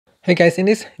Hey guys, in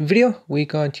this video, we're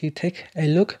going to take a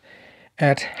look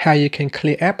at how you can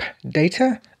clear app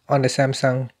data on the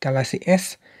Samsung Galaxy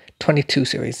S22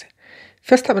 series.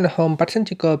 First, tap on the home button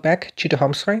to go back to the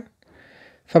home screen.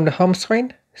 From the home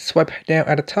screen, swipe down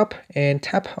at the top and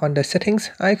tap on the settings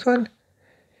icon.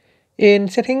 In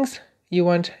settings, you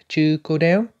want to go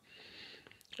down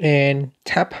and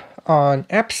tap on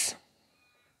apps.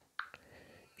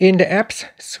 In the apps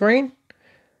screen,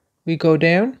 we go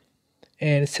down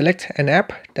and select an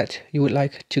app that you would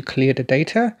like to clear the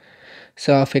data.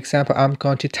 So for example, I'm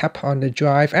going to tap on the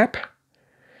Drive app.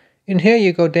 In here,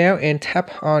 you go down and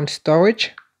tap on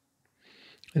Storage,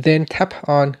 then tap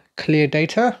on Clear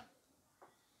Data.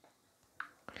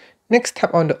 Next,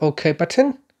 tap on the OK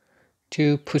button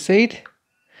to proceed.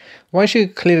 Once you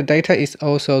clear the data, it's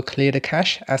also clear the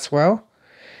cache as well.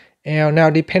 And now,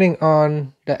 depending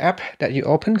on the app that you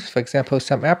open, for example,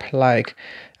 some app like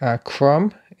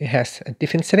Chrome, it has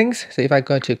different settings. So if I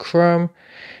go to Chrome,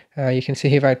 you can see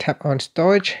here if I tap on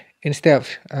storage, instead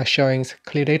of showing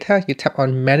clear data, you tap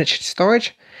on manage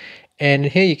storage. And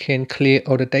here you can clear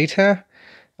all the data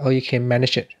or you can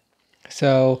manage it.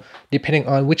 So depending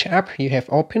on which app you have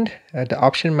opened, the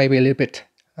option may be a little bit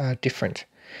different.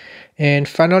 And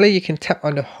finally, you can tap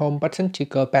on the home button to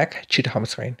go back to the home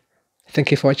screen. Thank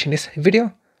you for watching this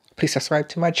video. Please subscribe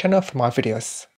to my channel for more videos.